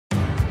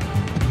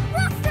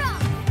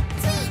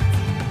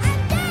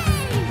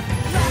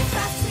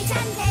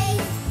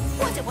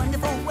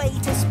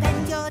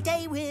our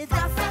day with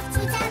Ruff-Ruff,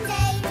 Tweet and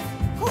Dave.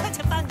 What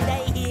a fun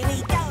day, here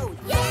we go!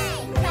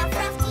 Yay!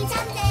 Ruff-Ruff, Tweet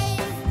and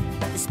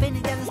Dave. The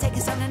spinning will take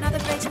us on another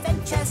great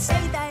adventure.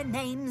 Say their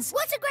names.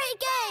 What a great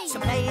game! So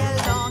play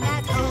along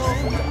at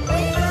home.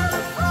 We're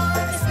off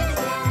on the spinning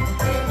land.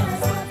 Who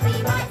knows what we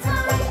might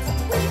find?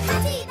 With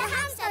Hatty the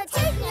Hamster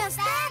taking us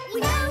there, we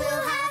know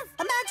we'll have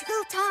A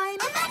magical time.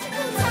 a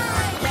magical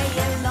time. Play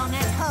along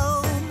at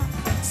home.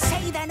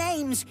 Say their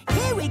names.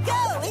 Here we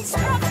go. It's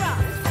Ruff-Ruff,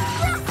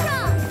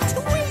 Ruff-Ruff,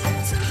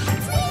 Tweet,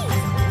 Tweet,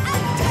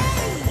 and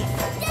Dave.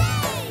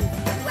 Dave.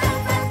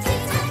 Ruff-Ruff,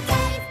 Tweet and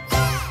Dave,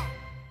 yeah!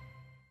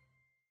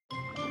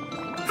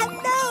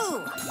 Hello,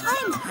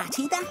 I'm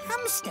Hatty the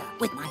Hamster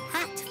with my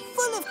hat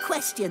full of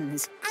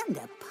questions and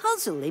a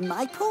puzzle in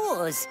my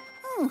paws.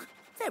 Oh,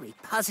 very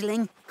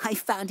puzzling. I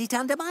found it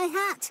under my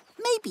hat.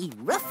 Maybe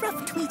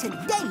Ruff-Ruff, Tweet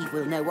and Dave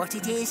will know what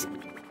it is.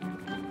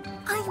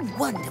 I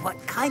wonder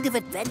what kind of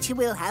adventure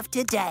we'll have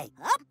today.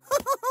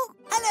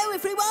 Hello,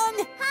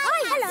 everyone.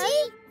 Hi,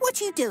 Hatty.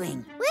 What are you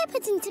doing? We're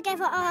putting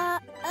together our,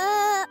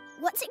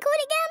 what's it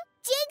called again?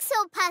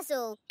 Jigsaw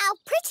puzzle. Our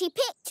pretty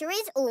picture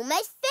is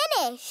almost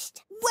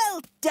finished.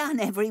 Well done,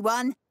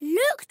 everyone.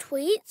 Look,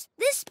 Tweet,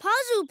 this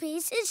puzzle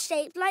piece is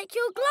shaped like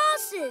your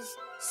glasses.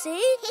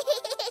 See?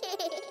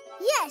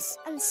 Yes,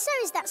 and so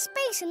is that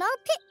space in our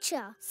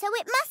picture. So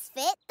it must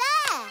fit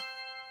there.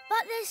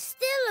 But there's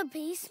still a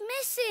piece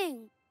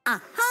missing.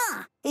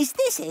 Aha! Is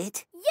this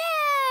it?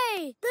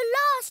 Yay! The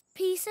last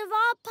piece of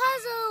our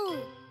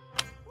puzzle.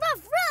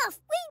 Ruff-Ruff,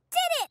 we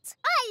did it!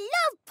 I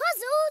love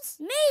puzzles!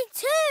 Me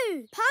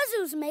too.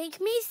 Puzzles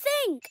make me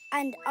think,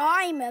 and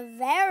I'm a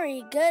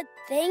very good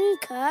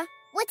thinker.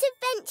 What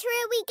adventure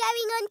are we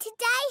going on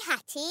today,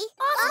 Hatty?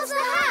 Ask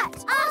the hat!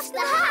 Ask the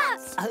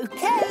hat!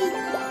 Okay.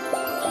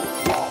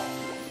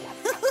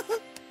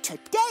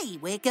 Today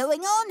we're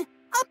going on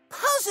a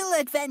puzzle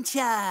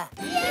adventure.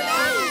 Yay!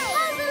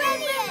 Puzzle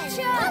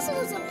adventure!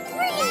 Puzzles are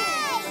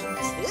brilliant!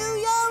 To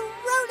your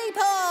roly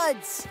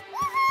pods.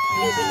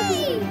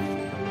 Yay!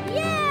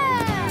 Yeah!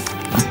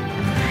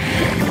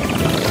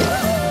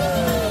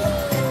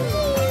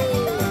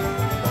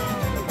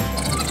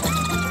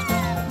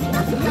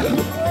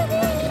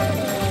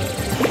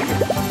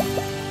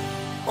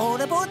 All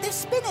aboard the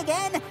spin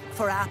again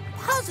for our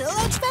puzzle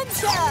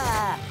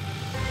adventure.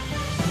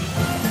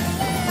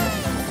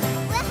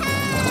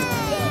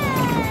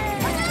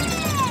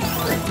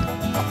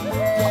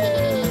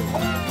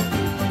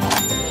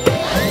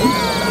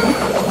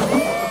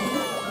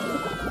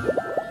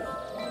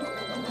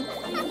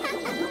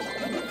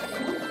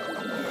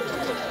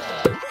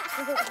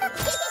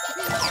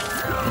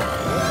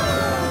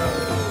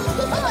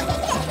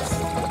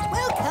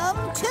 Welcome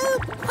to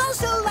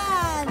Puzzle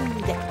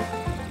Land.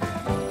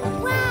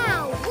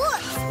 Wow,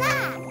 what's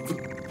that?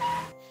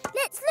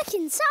 Let's look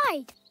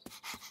inside.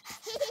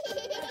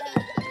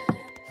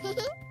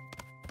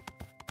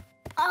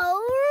 Oh,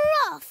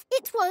 Ruff,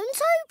 it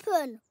won't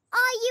open.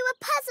 Are you a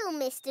puzzle,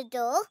 Mr.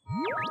 Door?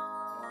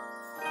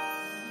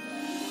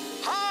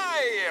 Hi,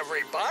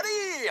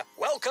 everybody!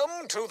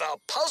 Welcome to the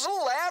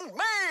Puzzle Land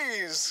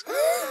Maze!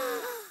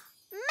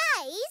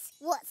 Maze?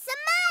 What's a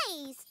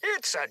maze?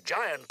 It's a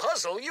giant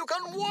puzzle you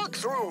can walk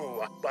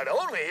through, but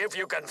only if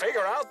you can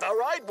figure out the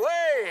right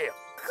way.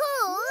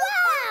 Cool!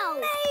 Wow!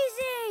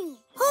 Amazing!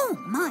 Oh,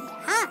 my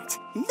hat.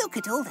 Look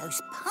at all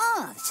those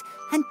paths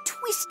and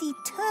twisty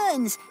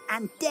turns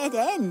and dead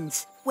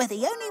ends, where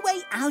the only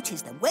way out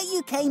is the way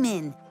you came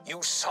in.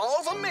 You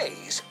solve a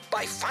maze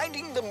by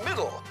finding the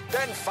middle,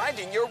 then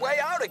finding your way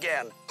out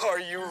again. Are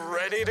you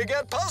ready to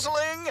get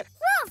puzzling?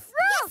 Ruff-Ruff!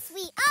 Yes,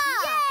 we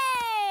are!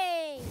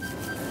 Yay!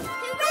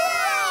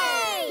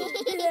 Hooray!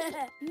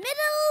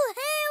 Middle,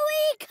 here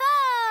we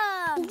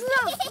come!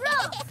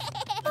 Ruff-Ruff!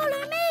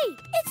 Follow me!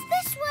 It's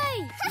this way!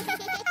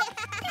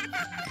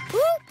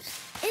 Oops!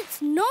 It's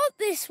not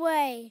this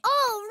way!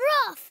 Oh,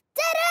 Ruff!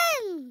 Dead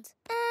end!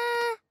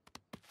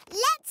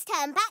 Let's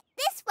turn back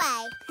this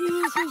way.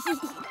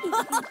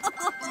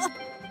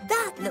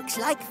 That looks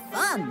like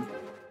fun.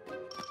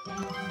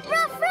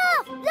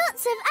 Ruff-Ruff!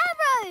 Lots of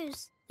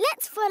arrows!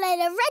 Let's follow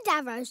the red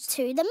arrows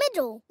to the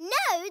middle. No,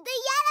 the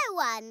yellow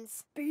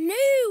ones.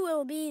 Blue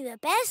will be the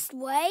best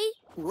way.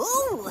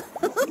 Whoa!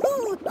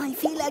 I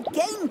feel a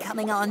game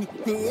coming on.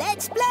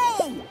 Let's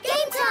play!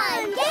 Game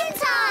time! Game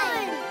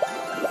time!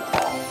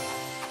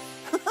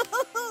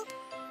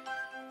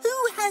 Who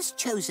has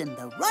chosen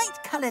the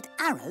right coloured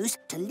arrows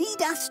to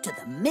lead us to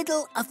the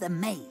middle of the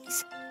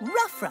maze?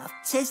 Ruff-Ruff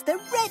says the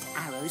red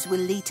arrows will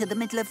lead to the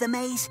middle of the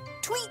maze.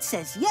 Tweet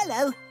says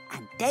yellow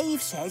and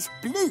Dave says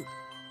blue.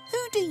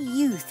 Who do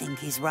you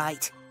think is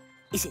right?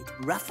 Is it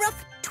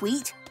Ruff-Ruff,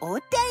 Tweet or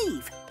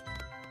Dave?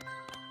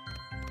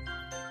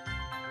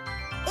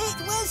 It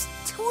was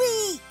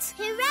Tweet!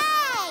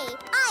 Hooray!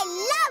 I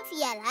love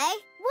yellow.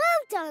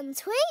 Well done,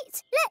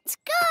 Tweet. Let's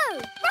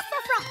go.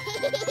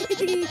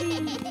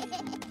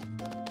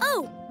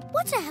 Oh,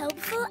 what a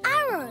helpful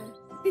arrow.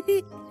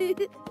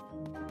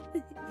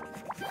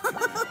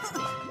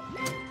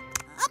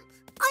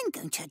 I'm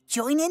going to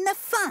join in the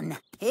fun.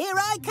 Here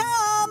I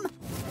come.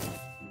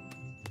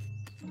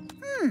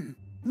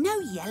 no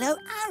yellow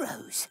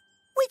arrows.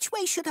 Which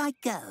way should I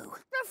go?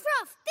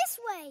 Ruff-Ruff, this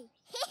way.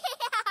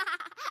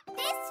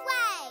 This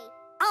way.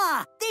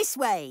 Ah, this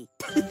way.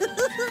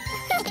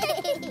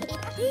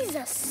 These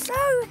are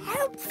so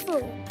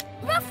helpful.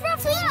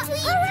 Ruff-Ruff,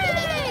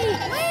 hooray!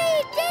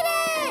 We did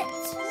it!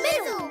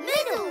 Middle,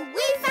 middle,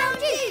 we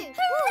found you.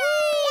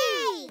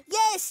 Hooray!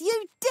 Yes,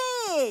 you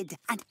did.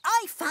 And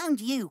I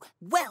found you.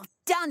 Well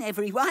done,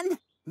 everyone.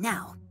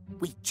 Now,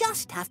 we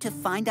just have to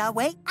find our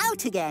way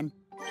out again.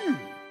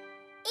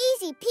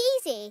 Easy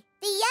peasy.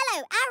 The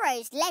yellow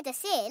arrows led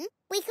us in.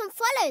 We can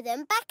follow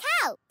them back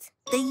out.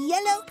 The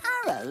yellow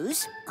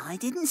arrows? I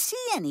didn't see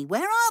any.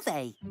 Where are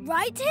they?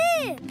 Right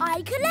here.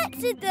 I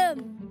collected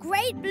them.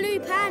 Great blue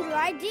panda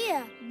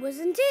idea,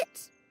 wasn't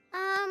it?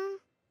 Oh.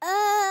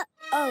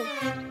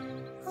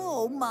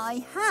 Oh,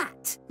 my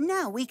hat.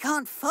 Now we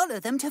can't follow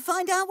them to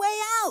find our way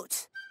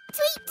out.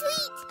 Tweet,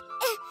 tweet.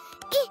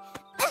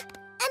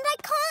 And I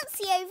can't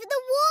see over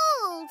the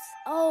walls.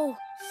 Oh,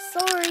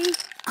 sorry.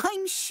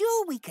 I'm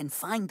sure we can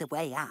find the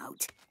way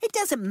out. It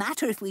doesn't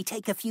matter if we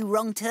take a few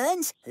wrong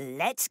turns.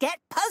 Let's get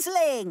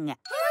puzzling.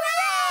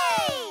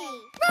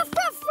 Hooray! Ruff,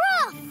 ruff,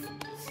 ruff!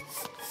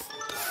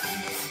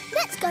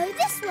 Let's go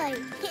this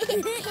way.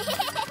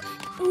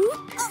 Ooh.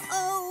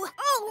 Uh-oh.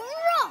 Oh,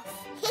 Ruff!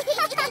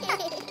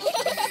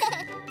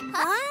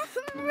 Huh?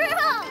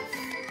 Ruff!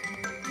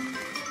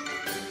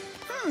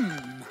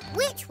 Hmm.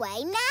 Which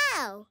way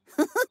now?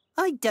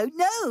 I don't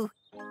know.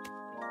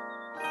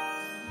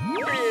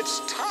 It's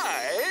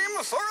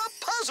time for a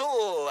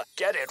puzzle.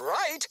 Get it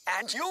right,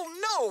 and you'll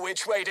know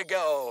which way to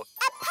go.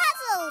 A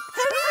puzzle!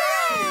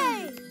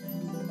 Hooray!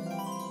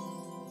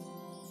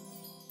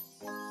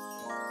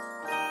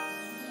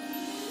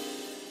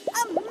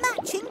 A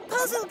matching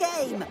puzzle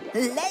game.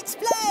 Let's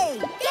play.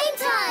 Game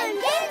time!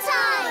 Game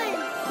time!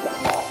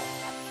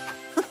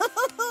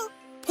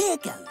 Here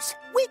goes.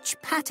 Which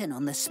pattern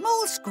on the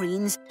small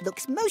screens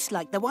looks most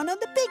like the one on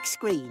the big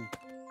screen?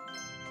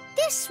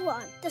 This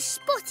one, the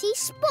spotty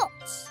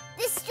spots.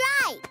 The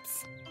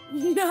stripes.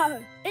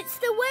 No, it's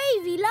the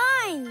wavy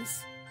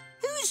lines.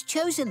 Who's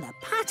chosen the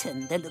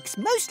pattern that looks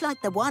most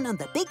like the one on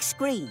the big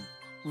screen?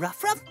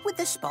 Ruff-Ruff with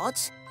the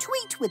spots,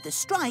 Tweet with the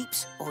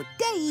stripes, or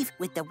Dave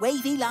with the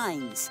wavy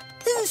lines?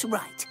 Who's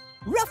right?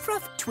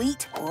 Ruff-Ruff,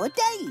 Tweet, or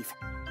Dave?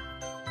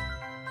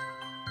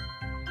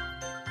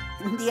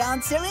 The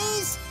answer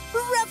is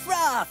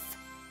Ruff-Ruff.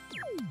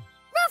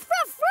 Ruff,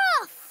 ruff,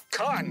 ruff!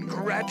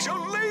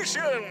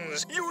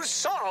 Congratulations! You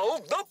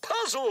solved the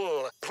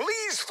puzzle.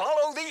 Please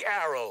follow the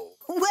arrow.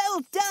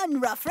 Well done,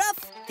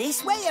 Ruff-Ruff.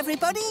 This way,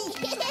 everybody.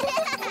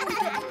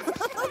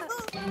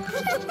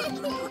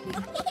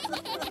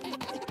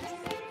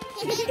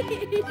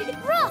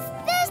 Ruff,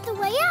 there's the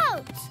way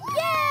out!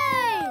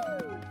 Yay!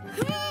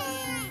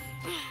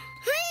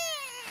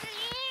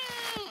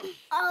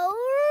 Oh,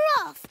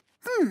 Ruff!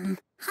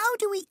 How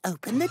do we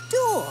open the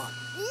door?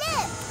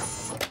 Look!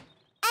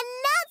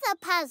 Another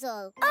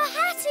puzzle. A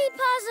Hatty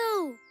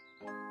puzzle!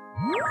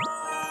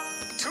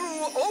 To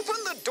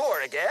open the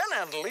door again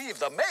and leave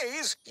the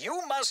maze,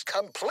 you must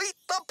complete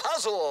the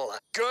puzzle.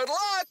 Good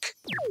luck!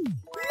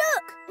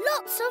 Look,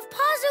 lots of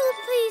puzzle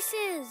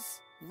pieces!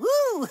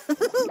 Woo!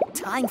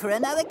 Time for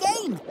another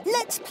game.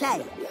 Let's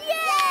play.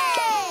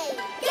 Yay!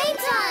 Game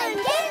time!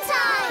 Game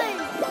time!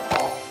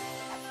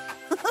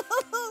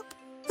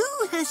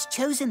 Who has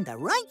chosen the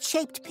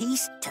right-shaped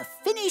piece to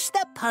finish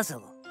the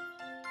puzzle?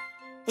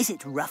 Is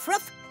it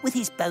Ruff-Ruff with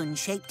his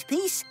bone-shaped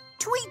piece,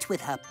 Tweet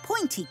with her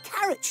pointy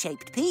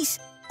carrot-shaped piece,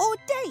 or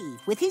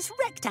Dave with his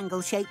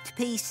rectangle-shaped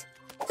piece?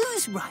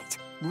 Who's right?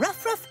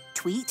 Ruff-Ruff,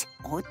 Tweet,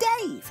 or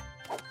Dave?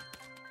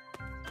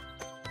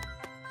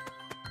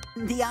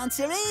 The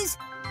answer is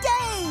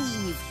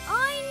Dave!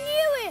 I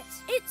knew it!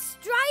 It's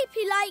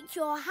stripy like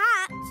your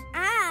hat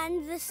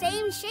and the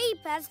same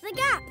shape as the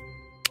gap.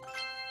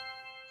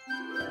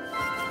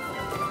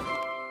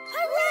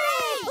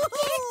 Hooray!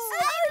 It's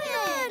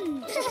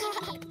open!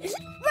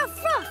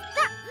 Ruff-Ruff,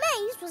 that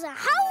maze was a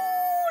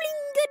howling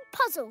good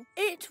puzzle.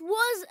 It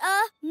was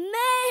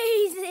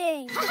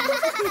amazing!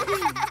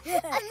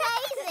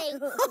 Amazing!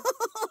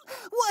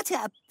 What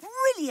a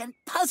brilliant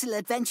puzzle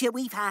adventure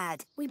we've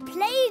had! We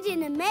played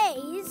in a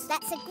maze.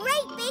 That's a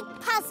great big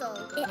puzzle.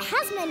 It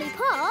has many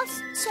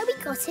parts, so we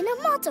got in a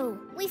muddle.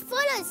 We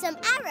followed some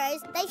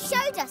arrows. They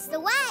showed us the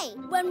way.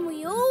 When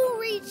we all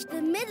reached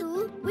the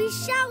middle, we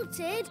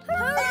shouted,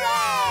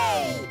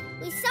 Hooray!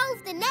 We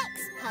solved the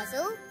next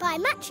puzzle by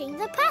matching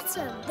the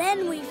pattern.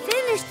 Then we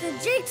finished the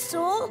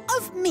jigsaw.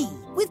 Of me,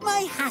 with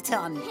my hat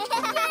on.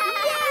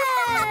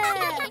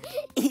 Yeah!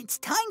 It's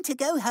time to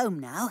go home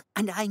now,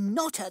 and I'm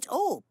not at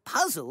all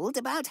puzzled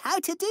about how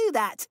to do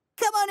that.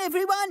 Come on,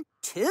 everyone,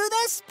 to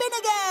the spin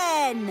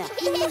again!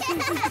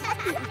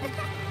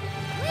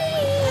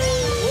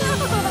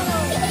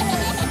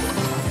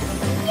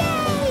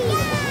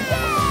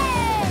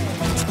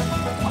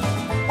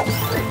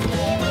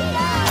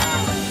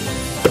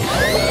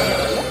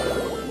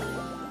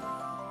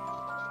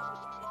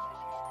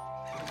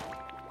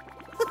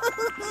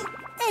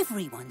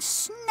 Everyone's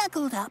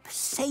snuggled up,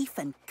 safe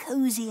and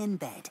cosy in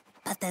bed.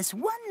 But there's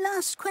one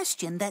last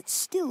question that's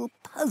still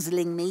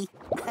puzzling me.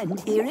 And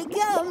here it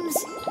comes.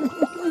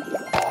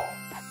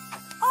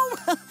 Oh,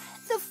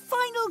 the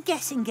final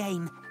guessing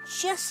game,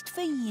 just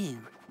for you.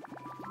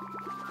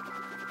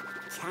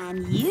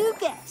 Can you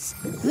guess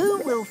who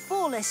will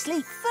fall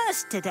asleep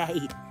first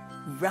today?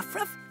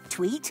 Ruff-Ruff,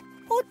 Tweet,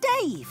 or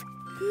Dave?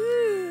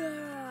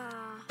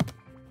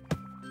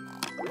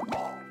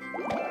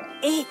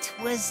 It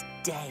was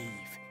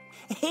Dave.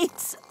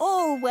 It's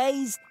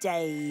always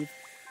Dave.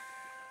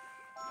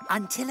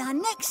 Until our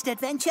next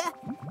adventure,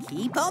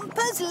 keep on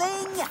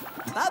puzzling.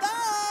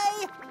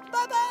 Bye-bye.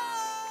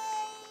 Bye-bye.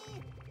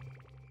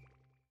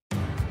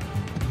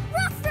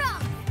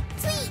 Ruff-Ruff,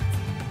 Tweet,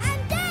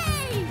 and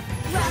Dave!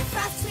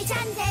 Ruff-Ruff, Tweet,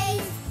 and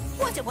Dave!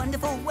 What a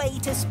wonderful way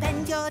to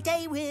spend your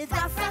day with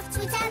Ruff-Ruff,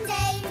 Tweet, and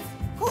Dave!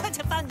 What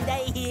a fun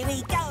day, here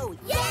we go!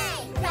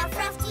 Yay!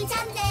 Ruff-Ruff, Tweet,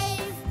 and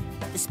Dave!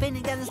 The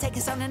spinning girls take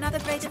us on another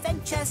great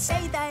adventure.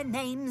 Say their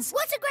names.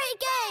 What a great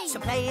game! So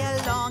play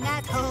along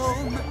at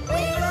home.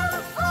 We're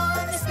off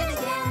on the spin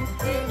again.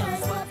 Who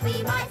knows what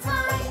we might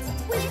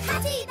find? With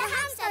Hatty the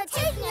Hamster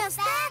taking us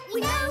there, we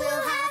know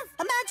we'll have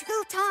A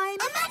magical time.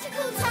 a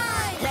magical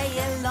time! Play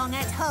along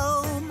at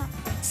home.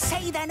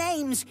 Say their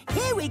names.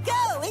 Here we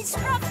go. It's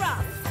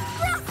Ruff-Ruff,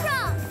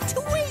 Ruff-Ruff!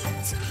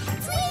 Tweet,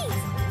 Tweet!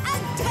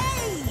 and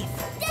Dave.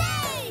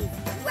 Dave!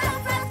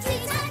 Ruff-Ruff,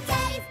 Tweet, and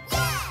Dave!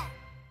 Yeah!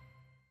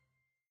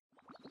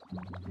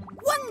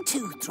 1,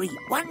 2, 3.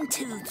 1,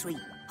 2, 3.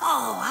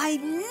 Oh, I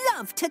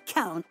love to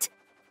count.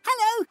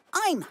 Hello,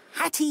 I'm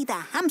Hatty the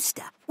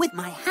Hamster with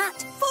my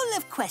hat full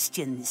of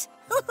questions.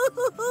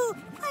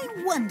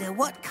 I wonder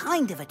what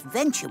kind of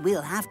adventure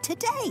we'll have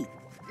today.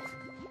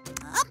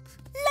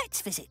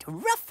 Let's visit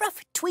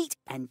Ruff-Ruff, Tweet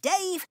and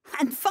Dave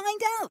and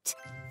find out.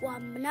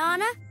 1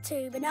 banana,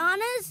 2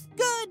 bananas,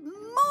 Good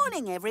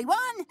morning,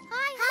 everyone.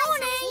 Hi,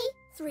 Morning!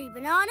 3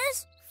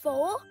 bananas,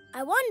 4.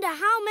 I wonder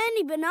how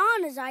many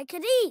bananas I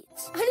could eat.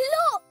 A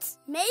lot!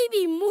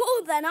 Maybe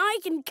more than I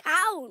can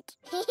count.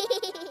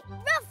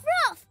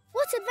 Ruff-Ruff!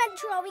 What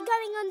adventure are we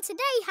going on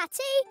today,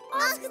 Hatty?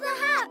 Ask the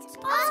hat!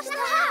 Ask the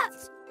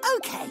hat!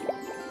 Okay.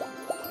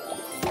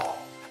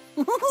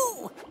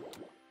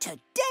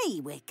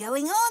 Today we're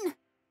going on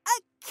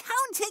a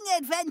counting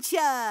adventure.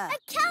 A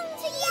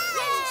counting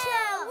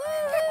adventure!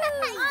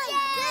 I'm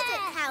good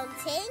at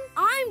counting.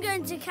 I'm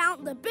going to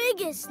count the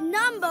biggest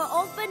number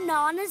of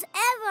bananas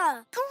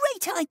ever.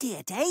 Great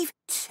idea, Dave.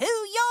 To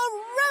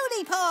your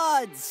roly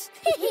pods.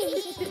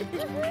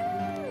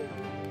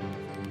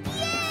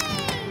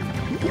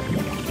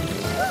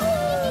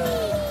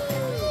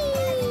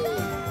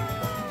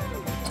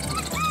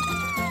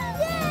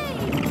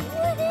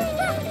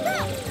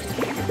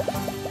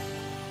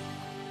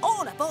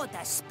 All aboard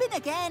the spin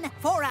again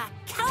for a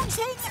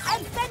counting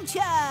adventure.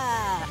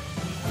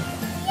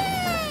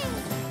 Yay!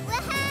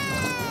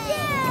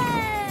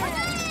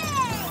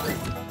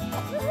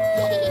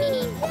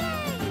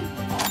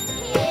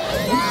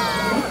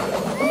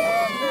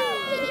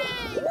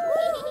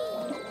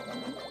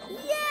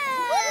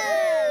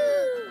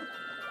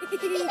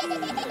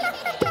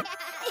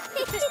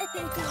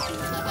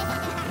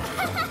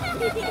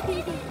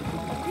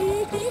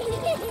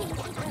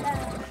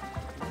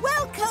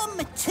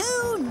 Welcome to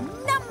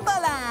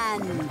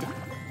Numberland.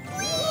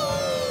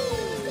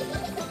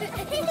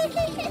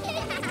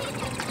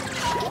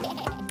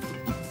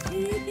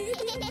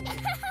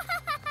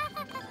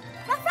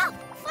 Ruff-Ruff,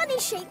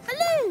 funny-shaped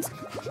balloons.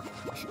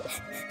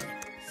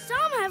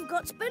 Some have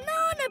got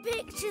banana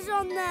pictures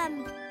on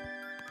them.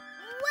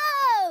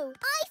 Whoa!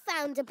 I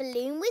found a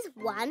balloon with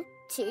 1,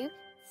 2,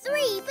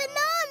 3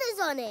 bananas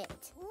on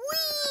it.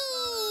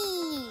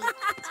 Whee!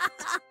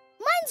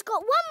 Mine's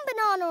got 1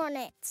 banana on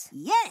it.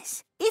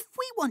 Yes, if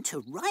we want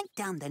to write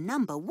down the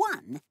number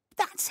 1,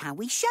 that's how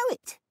we show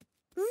it.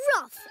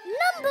 Ruff,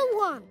 number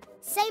 1.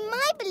 So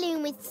my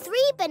balloon with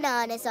 3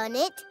 bananas on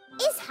it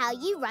is how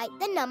you write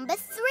the number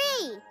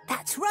 3.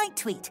 That's right,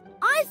 Tweet.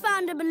 I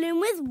found a balloon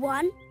with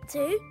 1,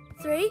 2,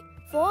 3,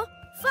 4,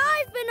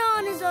 5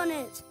 bananas on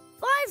it.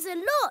 5's a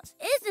lot,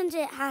 isn't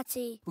it,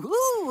 Hatty?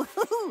 Ooh,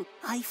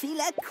 I feel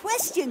a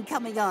question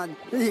coming on.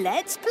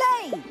 Let's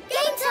play.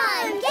 Game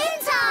time!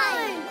 Game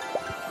time!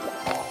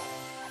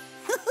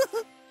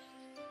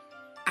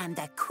 And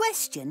the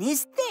question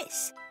is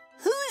this.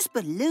 Whose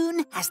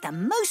balloon has the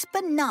most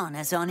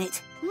bananas on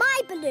it?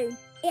 My balloon,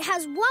 it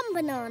has 1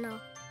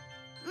 banana.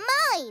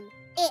 Mine,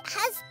 it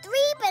has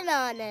 3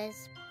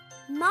 bananas.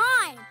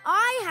 Mine,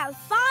 I have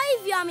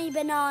 5 yummy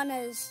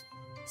bananas.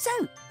 So,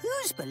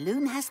 whose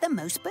balloon has the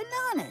most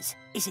bananas?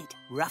 Is it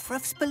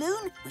Ruff-Ruff's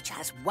balloon, which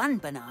has 1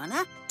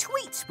 banana,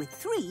 Tweet's with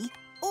 3,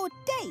 or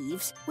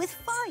Dave's with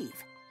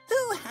 5?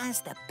 Who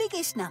has the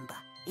biggest number?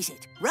 Is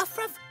it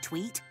Ruff-Ruff,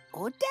 Tweet,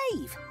 or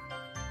Dave?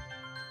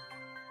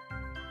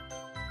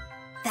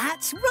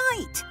 That's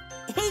right!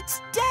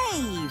 It's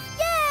Dave!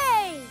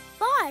 Yay!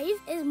 5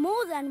 is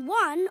more than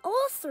 1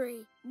 or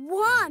 3.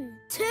 1,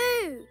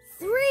 2,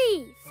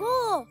 3,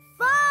 4,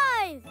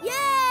 5.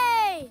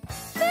 Yay!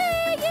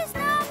 Biggest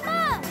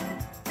number!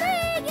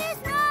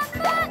 Biggest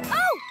number!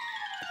 Oh!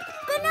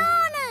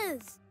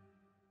 Bananas!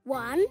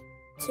 1,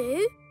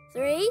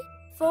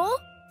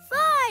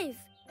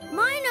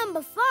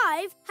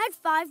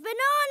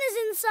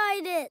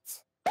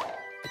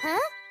 Huh?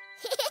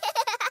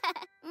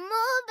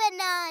 More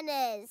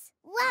bananas.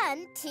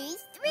 1, 2,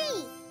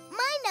 3.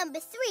 My number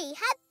 3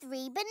 had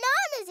 3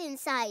 bananas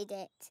inside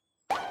it.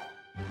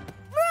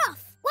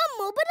 Ruff, one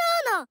more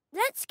banana.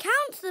 Let's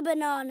count the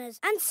bananas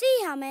and see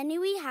how many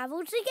we have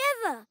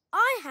altogether.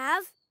 I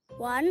have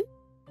 1,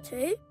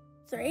 2,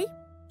 3,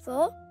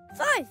 4,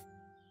 5.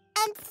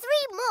 And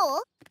 3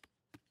 more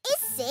is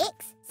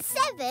 6,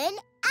 7,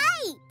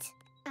 8.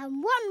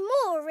 And one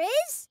more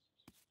is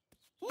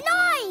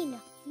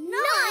 9. 9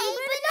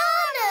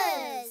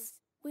 bananas!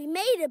 We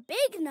made a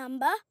big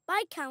number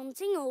by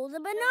counting all the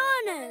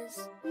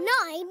bananas.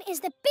 9 is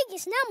the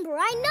biggest number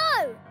I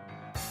know.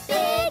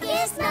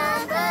 Biggest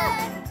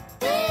number!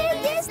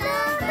 Biggest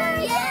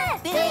number! Yeah!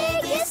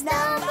 Biggest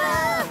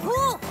number!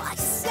 Oh, I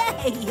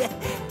say!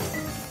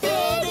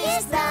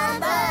 Biggest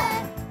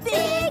number!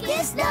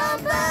 Biggest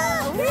number!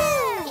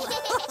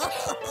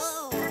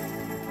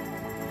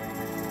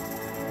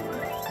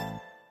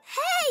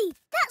 Hey,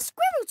 that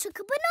squirrel took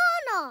a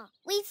banana.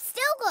 We've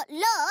still got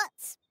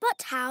lots.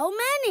 But how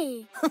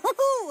many?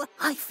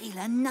 I feel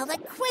another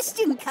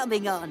question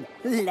coming on.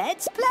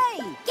 Let's play!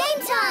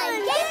 Game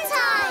time! Game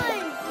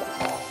time!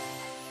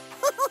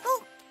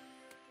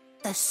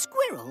 The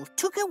squirrel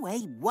took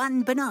away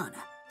 1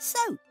 banana.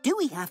 So, do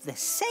we have the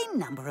same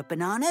number of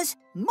bananas,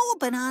 more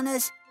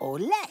bananas, or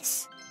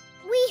less?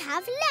 We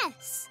have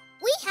less.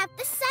 We have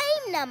the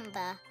same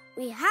number.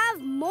 We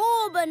have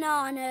more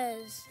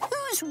bananas.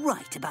 Who's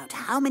right about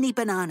how many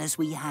bananas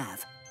we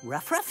have?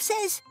 Ruff-Ruff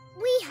says,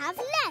 We have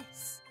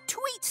less.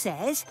 Tweet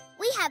says,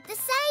 We have the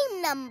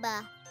same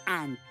number.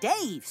 and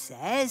Dave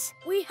says...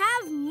 We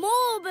have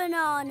more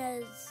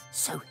bananas.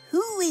 So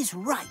who is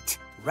right?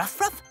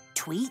 Ruff-Ruff,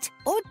 Tweet,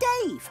 or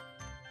Dave?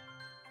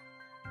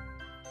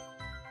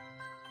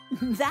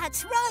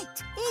 That's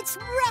right, it's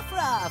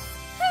Ruff-Ruff.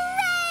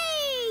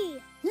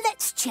 Hooray!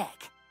 Let's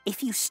check.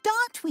 If you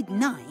start with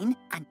 9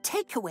 and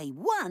take away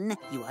 1,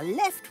 you are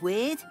left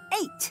with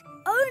 8.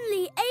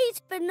 Only 8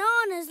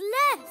 bananas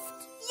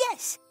left.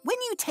 Yes, when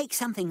you take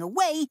something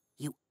away,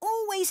 you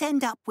always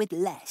end up with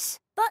less.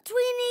 But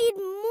we need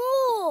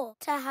more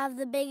to have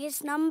the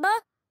biggest number.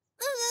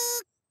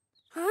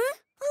 Huh?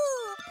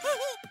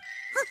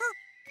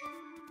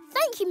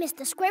 Thank you,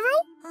 Mr.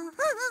 Squirrel.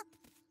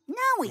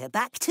 Now we're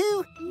back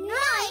to... 9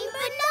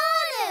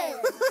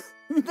 bananas!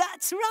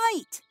 That's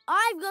right.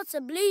 I've got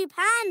a blue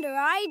panda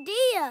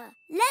idea.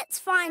 Let's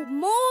find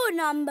more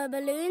number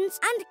balloons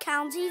and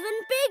count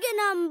even bigger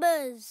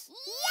numbers.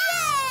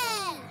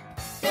 Yeah!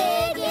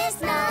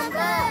 Biggest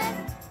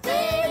number!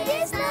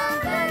 Biggest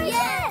number!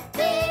 Yeah!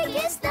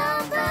 Biggest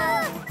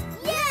number!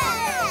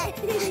 Yeah!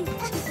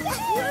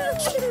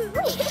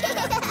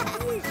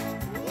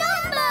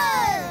 Number!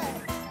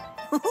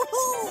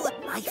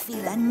 I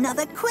feel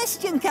another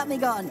question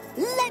coming on.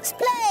 Let's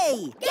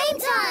play. Game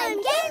time!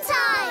 Game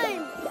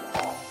time!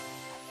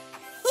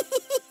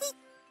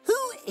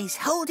 Who is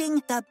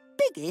holding the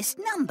biggest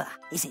number?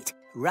 Is it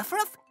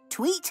Ruff-Ruff,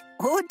 Tweet,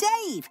 or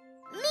Dave?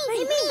 Me!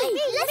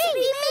 Let it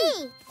be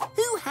me!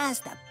 Who has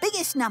the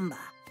biggest number?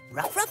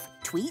 Ruff-Ruff,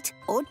 Tweet,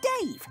 or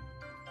Dave?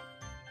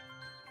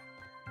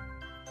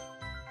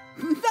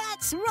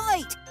 That's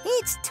right,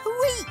 it's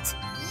Tweet.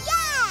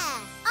 Yeah!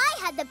 I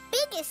had the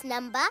biggest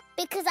number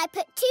because I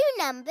put 2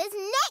 numbers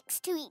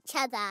next to each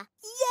other.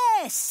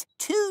 Yes,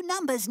 2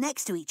 numbers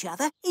next to each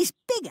other is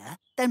bigger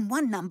than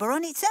 1 number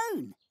on its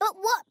own. But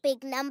what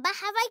big number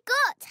have I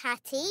got,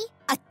 Hatty?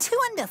 A 2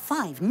 and a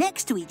 5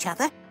 next to each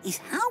other is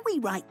how we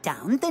write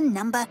down the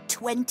number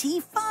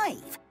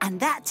 25. And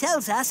that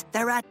tells us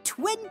there are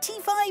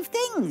 25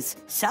 things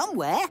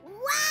somewhere.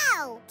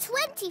 Wow!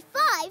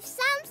 25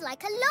 sounds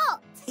like a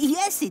lot.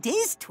 Yes, it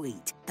is,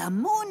 Tweet. The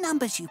more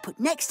numbers you put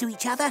next to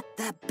each other,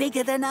 the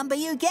bigger the number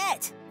you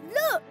get.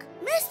 Look,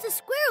 Mr.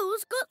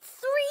 Squirrel's got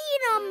 3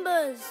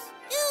 numbers.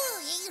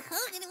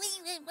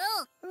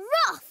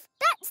 Ruff,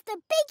 that's the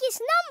biggest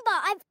number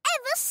I've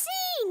ever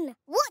seen.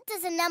 What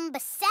does a number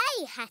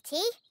say,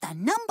 Hatty? The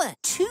number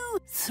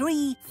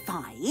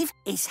 235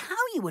 is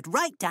how you would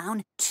write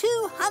down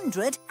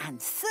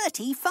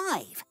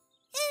 235.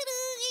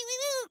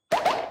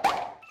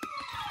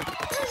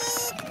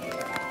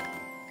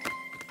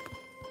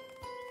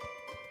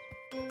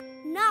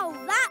 Now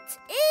that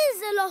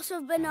is a lot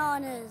of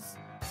bananas.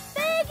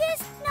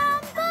 Biggest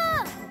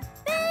number!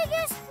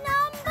 Biggest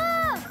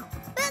number!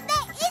 But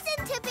there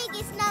isn't a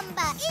biggest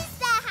number, is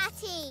there,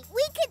 Hatty?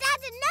 We could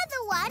add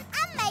another one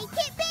and make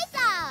it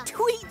bigger.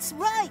 Tweet's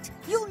right.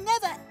 You'll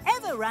never,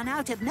 ever run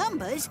out of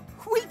numbers.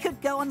 We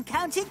could go on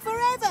counting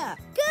forever.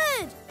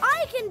 Good!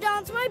 I can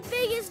dance my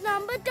biggest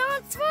number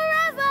dance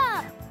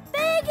forever!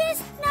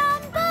 Biggest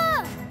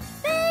number!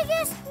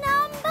 Biggest number!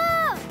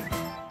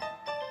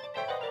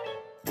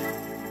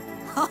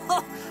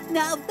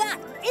 Now that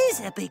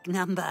is a big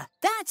number.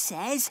 That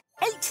says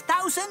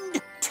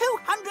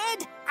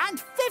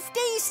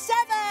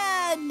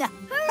 8,257!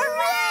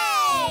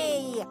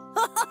 Hooray!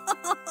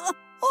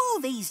 All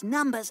these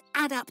numbers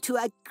add up to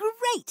a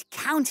great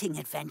counting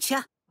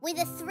adventure. With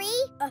a 3,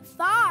 a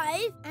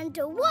 5, and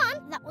a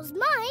 1, that was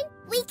mine,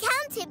 we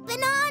counted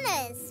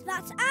bananas.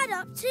 that add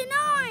up to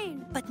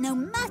 9. But no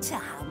matter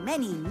how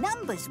many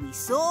numbers we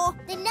saw,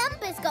 The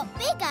numbers got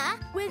bigger.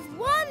 With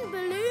 1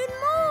 balloon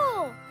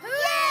more.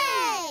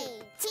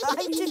 Hooray!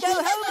 time to go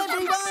home,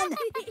 everyone!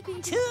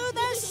 To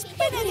the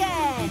spin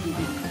again!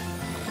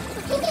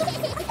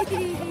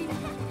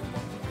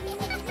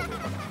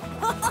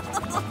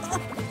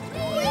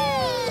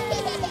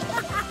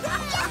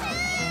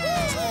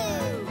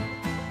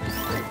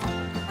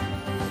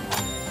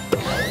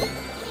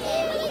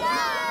 Here we go!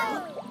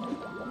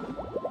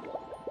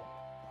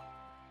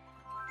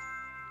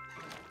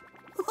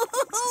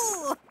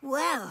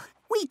 Well,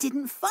 we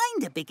didn't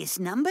find a biggest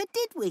number,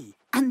 did we?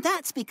 And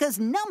that's because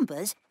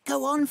numbers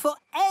go on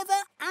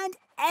forever and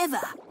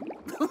ever.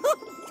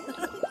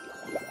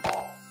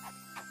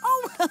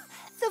 Oh, the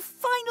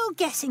final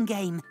guessing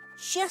game,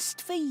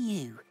 just for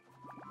you.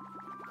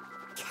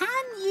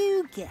 Can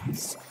you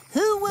guess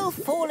who will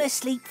fall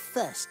asleep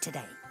first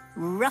today?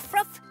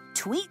 Ruff-Ruff,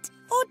 Tweet,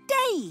 or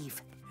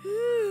Dave?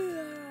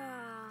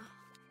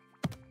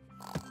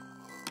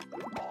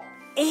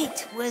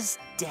 It was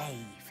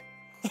Dave.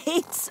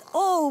 It's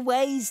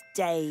always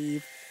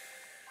Dave.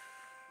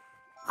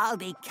 I'll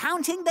be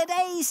counting the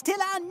days till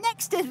our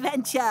next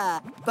adventure.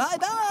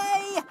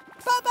 Bye-bye.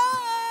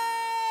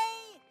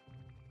 Bye-bye.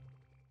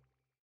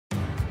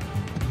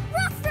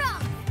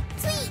 Ruff-Ruff,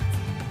 Tweet,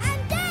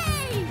 and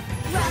Dave!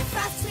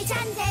 Ruff-Ruff, Tweet,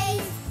 and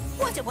Dave!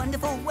 What a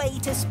wonderful way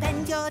to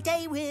spend your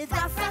day with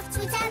Ruff-Ruff,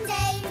 Tweet, and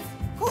Dave!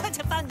 What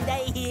a fun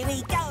day. Here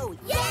we go.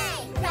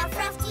 Yay!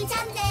 Ruff-Ruff, Tweet,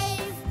 and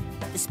Dave!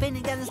 The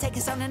spinning girls take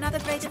us on another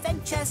great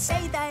adventure.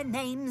 Say their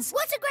names.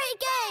 What a great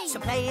game! So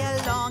play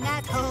along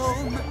at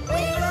home.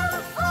 We're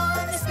off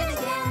on the spin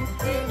again.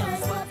 Who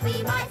knows what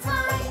we might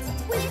find?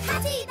 With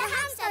Hatty the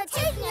Hamster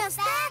taking us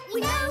there, we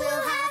know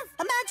we'll have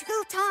A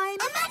magical time.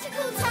 a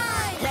magical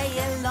time! Play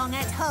along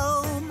at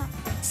home.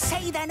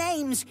 Say their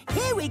names.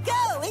 Here we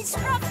go. It's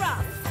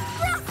Ruff-Ruff,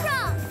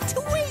 Ruff-Ruff!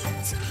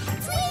 Tweet,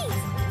 Tweet!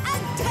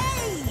 and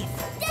Dave.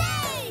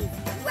 Dave!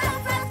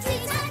 Ruff-Ruff,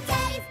 Tweet, and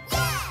Dave!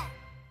 Yeah!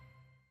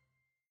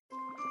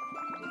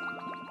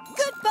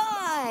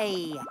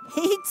 Goodbye.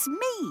 It's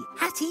me,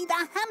 Hatty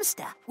the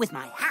Hamster, with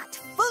my hat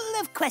full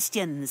of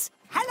questions.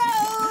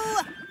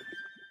 Hello.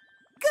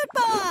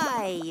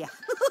 Goodbye.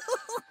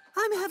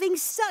 I'm having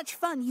such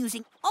fun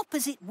using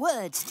opposite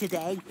words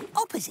today.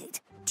 Opposite.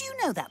 Do you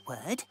know that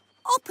word?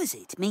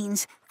 Opposite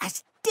means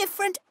as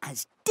different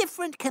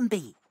can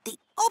be. The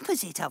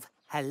opposite of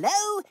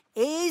hello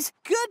is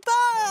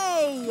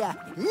goodbye.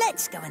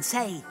 Let's go and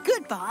say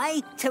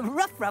goodbye to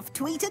Ruff-Ruff,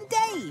 Tweet and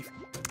Dave.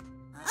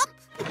 Up.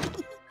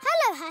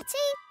 Hello,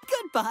 Hatty.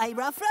 Goodbye,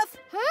 Ruff-Ruff.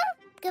 Huh?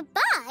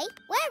 Goodbye?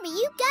 Where are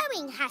you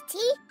going,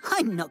 Hatty?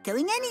 I'm not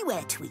going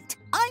anywhere, Tweet.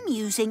 I'm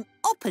using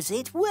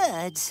opposite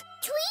words.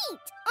 Tweet!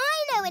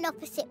 I know an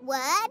opposite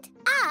word.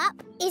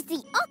 Up is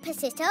the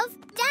opposite of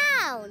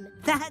down.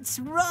 That's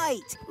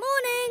right.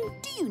 Morning.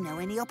 Do you know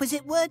any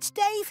opposite words,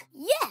 Dave?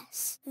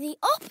 Yes, the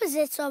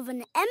opposite of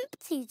an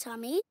empty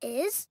tummy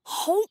is a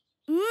full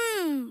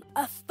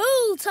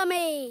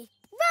tummy.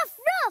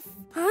 Ruff-Ruff!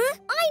 Huh?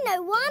 I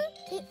know one.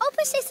 The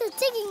opposite of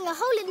digging a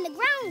hole in the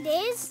ground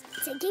is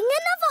digging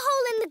another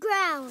hole in the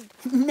ground.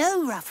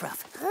 No,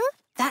 Ruff-Ruff. Huh?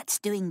 That's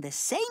doing the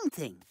same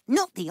thing,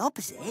 not the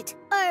opposite.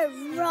 Oh,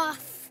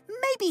 Ruff.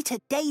 Maybe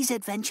today's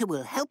adventure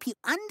will help you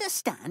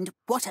understand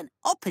what an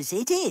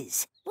opposite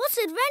is. What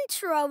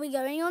adventure are we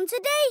going on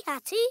today,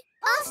 Hatty?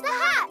 Ask the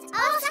hat!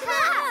 Ask the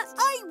hat!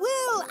 I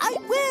will!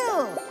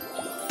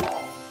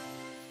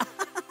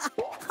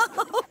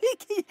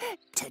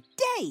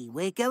 Today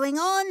we're going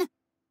on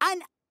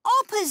an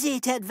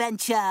opposite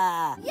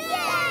adventure.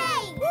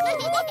 Yay!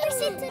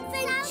 Opposite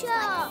adventure! Sounds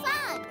like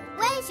fun.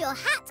 Where's your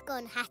hat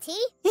gone, Hatty?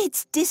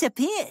 It's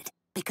disappeared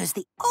because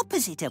the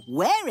opposite of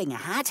wearing a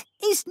hat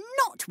is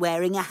not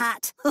wearing a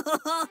hat.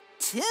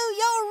 To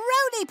your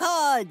roly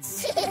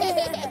pods!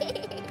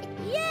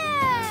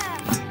 Yeah!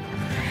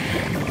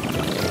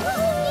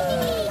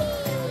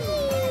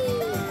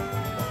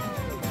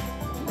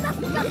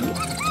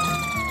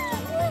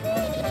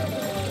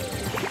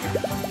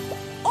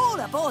 All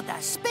aboard the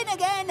spin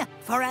again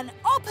for an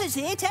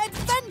opposite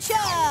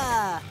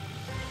adventure!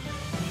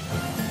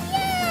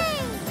 Yay!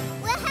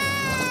 Woohoo!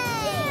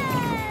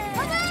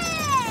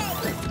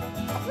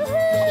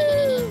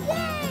 Hooray!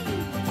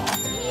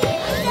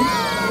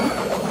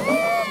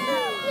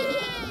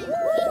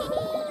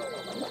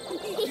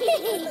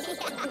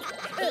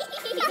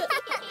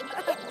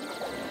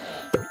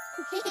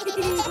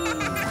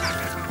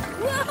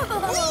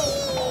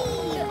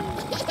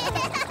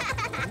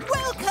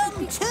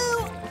 Welcome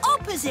to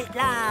Opposite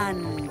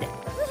Land!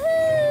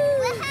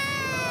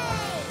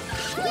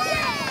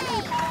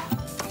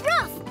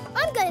 Ruff!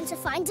 I'm going to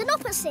find an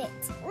opposite.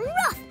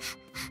 Ruff!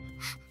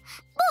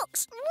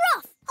 Books!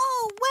 Ruff!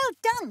 Oh, well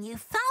done, you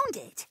found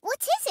it.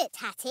 What is it,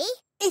 Hatty?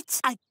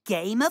 It's a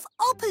game of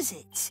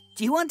opposites.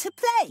 Do you want to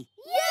play?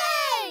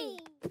 Yay!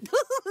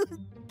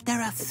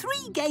 There are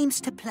 3 games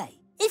to play.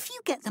 If you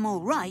get them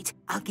all right,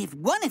 I'll give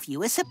one of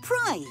you a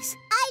surprise.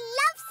 I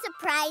love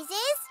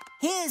prizes.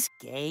 Here's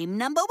game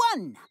number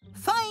 1.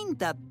 Find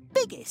the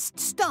biggest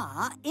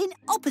star in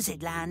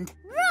Opposite Land.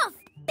 Ruff,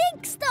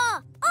 big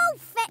star. I'll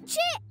fetch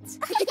it.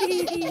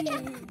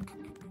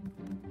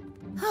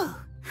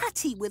 Oh,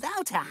 Hatty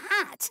without a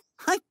hat.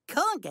 I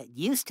can't get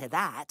used to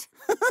that.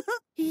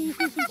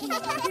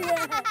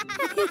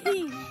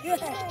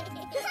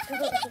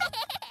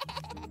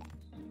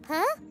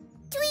 Huh?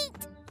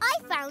 Tweet! I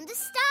found a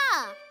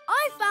star.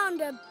 I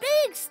found a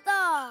big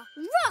star.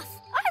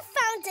 Ruff, I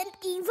found an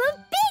even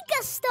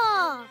bigger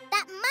star.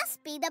 That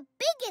must be the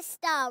biggest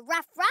star,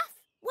 Ruff-Ruff.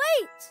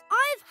 Wait,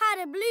 I've had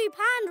a blue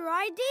panda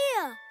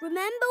idea.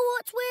 Remember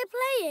what we're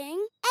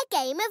playing? A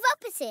game of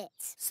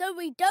opposites. So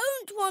we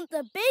don't want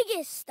the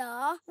biggest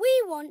star,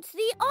 we want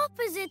the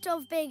opposite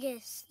of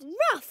biggest.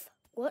 Ruff,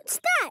 what's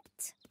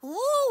that?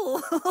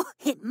 Oh,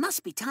 it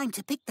must be time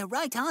to pick the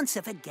right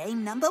answer for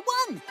game number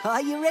 1.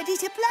 Are you ready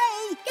to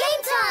play?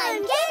 Game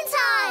time! Game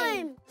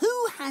time!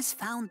 Who has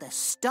found the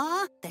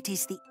star that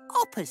is the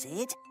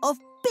opposite of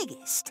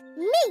biggest?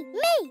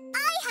 Me!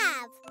 I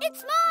have!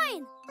 It's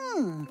mine!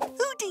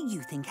 Who do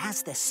you think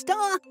has the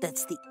star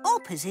that's the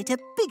opposite of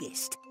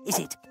biggest? Is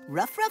it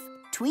Ruff-Ruff,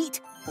 Tweet,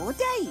 or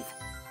Dave?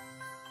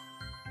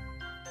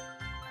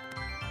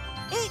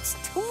 It's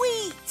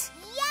Tweet!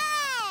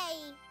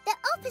 Yay! The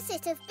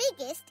opposite of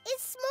biggest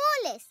is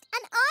smallest,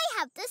 and I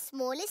have the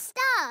smallest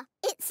star.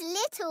 It's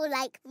little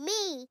like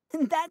me.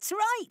 That's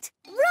right.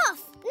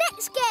 Ruff,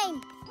 next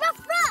game.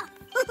 Ruff-Ruff!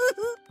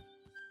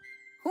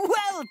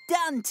 Well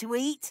done,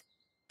 Tweet.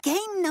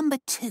 Game number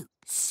 2.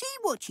 See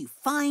what you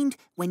find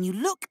when you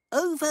look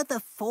over the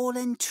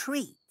fallen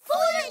tree.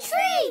 Fallen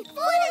tree!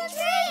 Fallen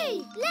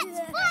tree! Let's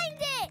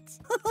find it!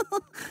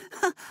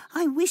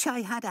 I wish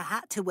I had a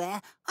hat to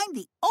wear. I'm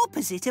the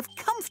opposite of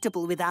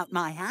comfortable without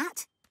my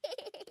hat.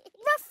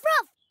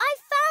 Ruff-Ruff, I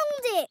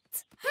found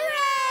it!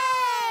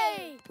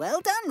 Hooray!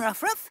 Well done,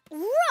 Ruff-Ruff.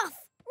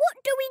 Ruff,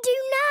 what do we do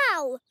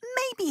now?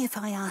 Maybe if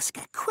I ask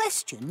a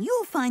question,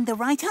 you'll find the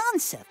right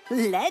answer.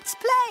 Let's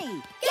play.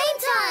 Game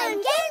time!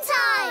 Game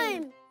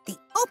time! The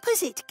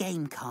opposite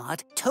game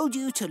card told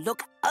you to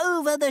look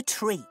over the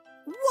tree.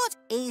 What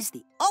is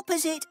the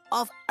opposite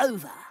of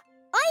over?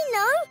 I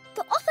know!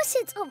 The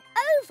opposite of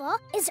over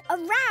is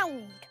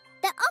around.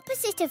 The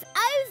opposite of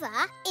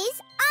over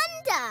is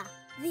under.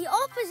 The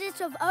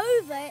opposite of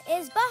over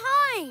is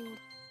behind.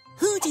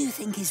 Who do you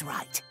think is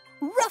right?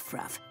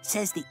 Ruff-Ruff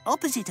says the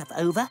opposite of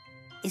over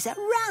is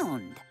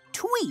around.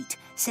 Tweet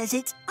says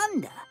it's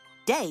under.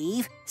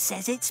 Dave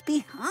says it's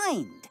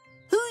behind.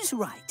 Who's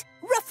right?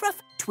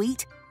 Ruff-Ruff,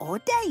 Tweet, or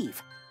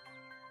Dave?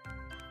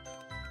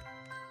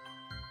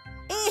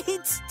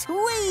 It's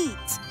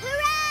Tweet!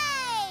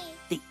 Hooray!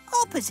 The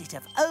opposite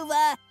of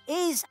over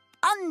is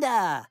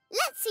under.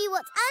 Let's see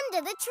what's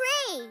under the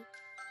tree.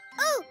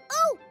 Oh,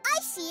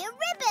 I see a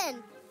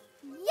ribbon.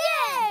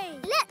 Yay!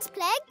 Let's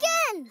play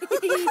again.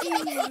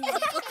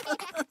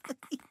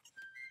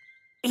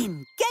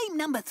 In game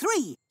number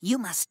 3, you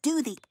must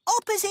do the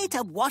opposite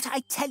of what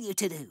I tell you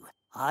to do.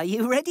 Are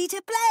you ready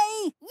to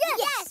play?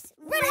 Yes,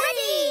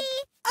 ready.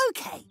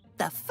 OK,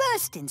 the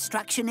first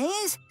instruction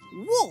is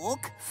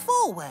walk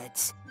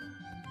forwards.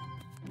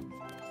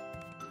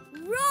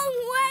 Wrong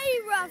way,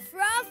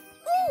 Ruff-Ruff.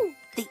 Ooh,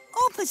 The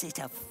opposite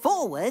of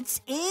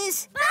forwards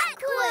is...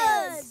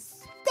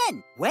 backwards.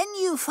 Then, when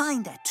you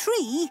find a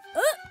tree...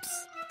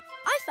 Oops!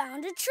 I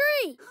found a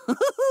tree.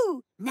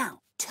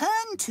 Now,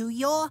 turn to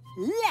your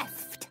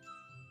left.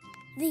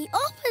 The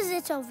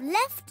opposite of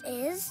left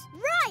is...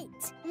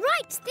 Right.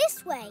 Right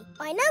this way.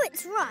 I know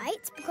it's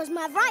right because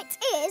my right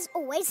ear's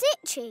always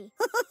itchy.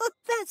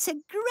 That's a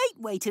great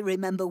way to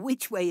remember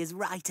which way is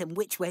right and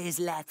which way is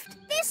left.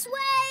 This way.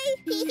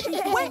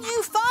 When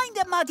you find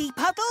a muddy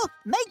puddle,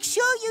 make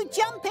sure you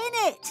jump in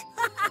it.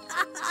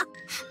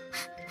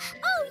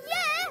 Oh,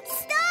 yeah.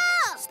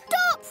 Stop.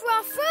 Stop,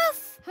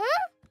 Ruff-Ruff.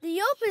 Huh?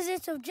 The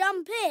opposite of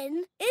jump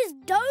in is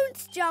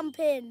don't jump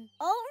in.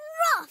 Oh,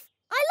 Ruff.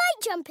 I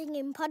like jumping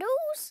in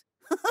puddles.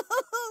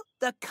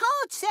 The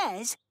card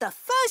says the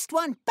first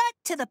one back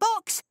to the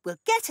box will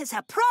get us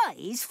a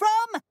prize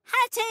from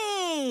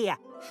Hatty.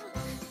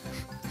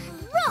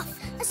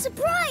 Ruff, a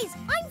surprise.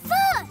 I'm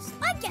first.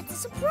 I get a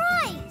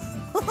surprise.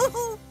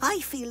 I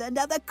feel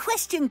another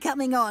question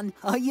coming on.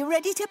 Are you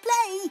ready to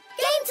play?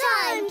 Game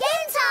time.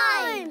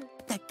 Game time.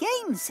 The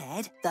game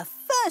said the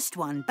first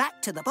one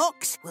back to the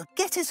box will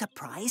get us a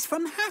prize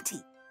from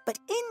Hatty. But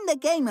in the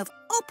game of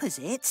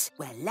opposites,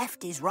 where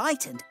left is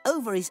right and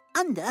over is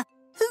under,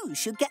 who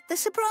should get the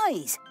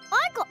surprise?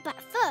 I got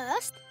back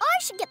first.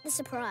 I should get the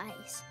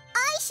surprise.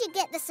 I should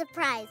get the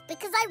surprise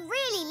because I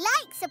really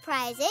like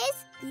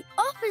surprises. The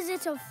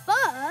opposite of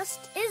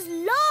first is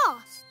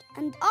last.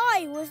 And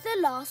I was the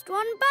last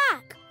one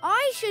back.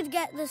 I should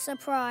get the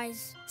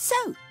surprise. So,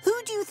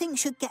 who do you think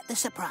should get the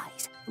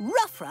surprise?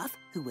 Ruff-Ruff,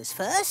 who was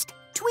first,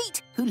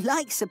 Tweet, who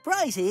likes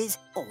surprises,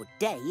 or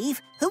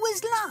Dave, who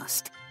was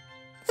last?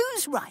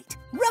 Who's right?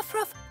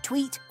 Ruff-Ruff,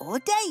 Tweet, or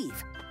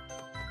Dave?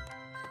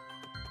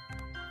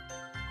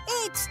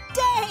 It's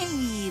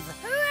Dave!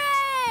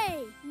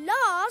 Hooray!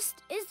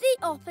 Last is the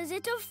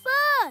opposite of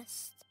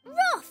first.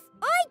 Ruff,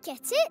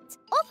 get it.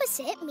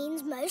 Opposite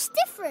means most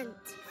different.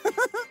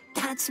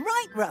 That's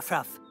right,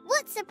 Ruff-Ruff.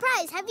 What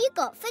surprise have you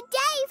got for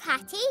Dave,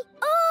 Hatty?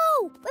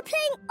 Oh, we're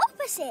playing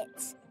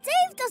opposites.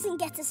 Dave doesn't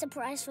get a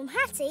surprise from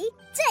Hatty.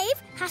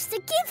 Dave has to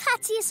give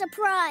Hatty a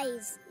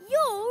surprise.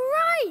 You're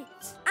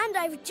right. And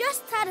I've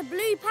just had a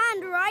blue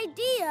panda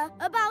idea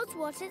about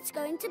what it's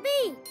going to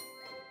be.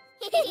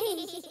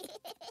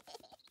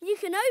 You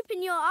can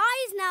open your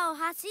eyes now,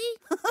 Hatty.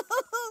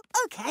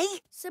 OK.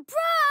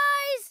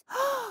 Surprise!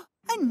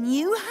 A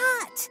new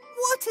hat!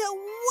 What a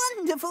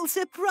wonderful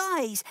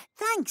surprise!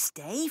 Thanks,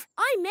 Dave.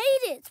 I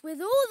made it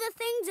with all the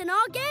things in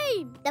our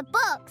game. The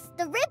box,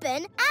 the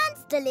ribbon and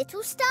the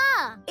little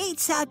star.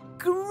 It's a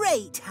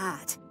great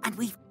hat, and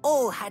we've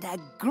all had a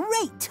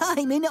great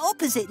time in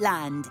Opposite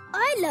Land.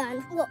 I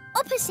learned what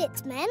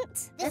opposites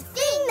meant. The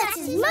thing that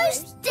is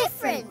most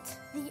different.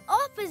 The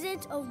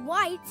opposite of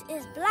white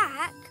is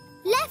black.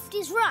 Left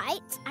is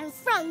right and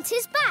front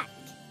is back.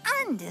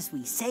 And as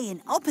we say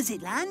in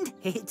Opposite Land,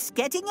 it's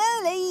getting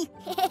early.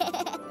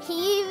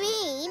 You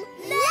mean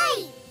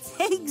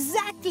late?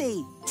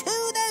 Exactly.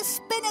 To the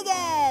spin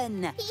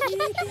again.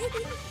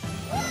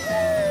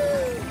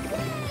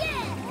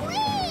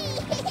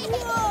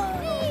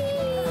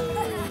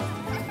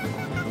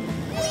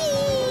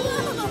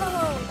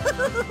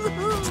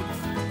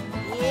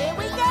 Here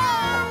we go.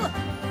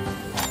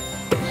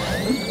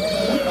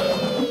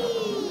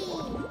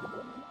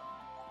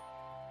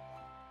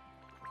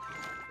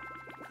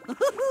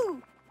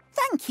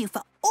 Thank you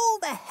for all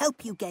the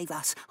help you gave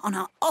us on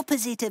our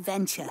opposite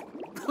adventure.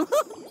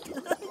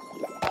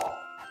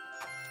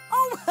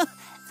 Oh,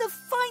 the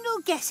final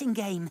guessing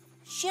game,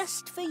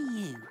 just for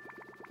you.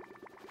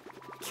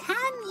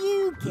 Can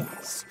you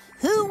guess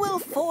who will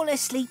fall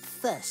asleep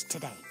first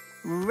today?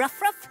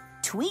 Ruff-Ruff,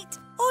 Tweet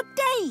or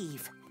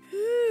Dave?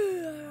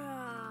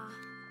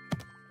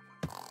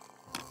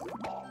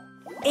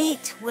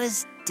 It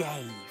was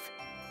Dave.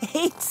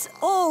 It's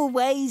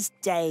always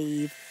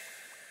Dave.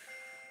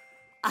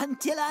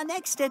 Until our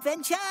next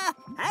adventure,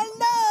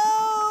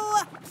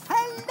 hello!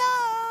 Hello!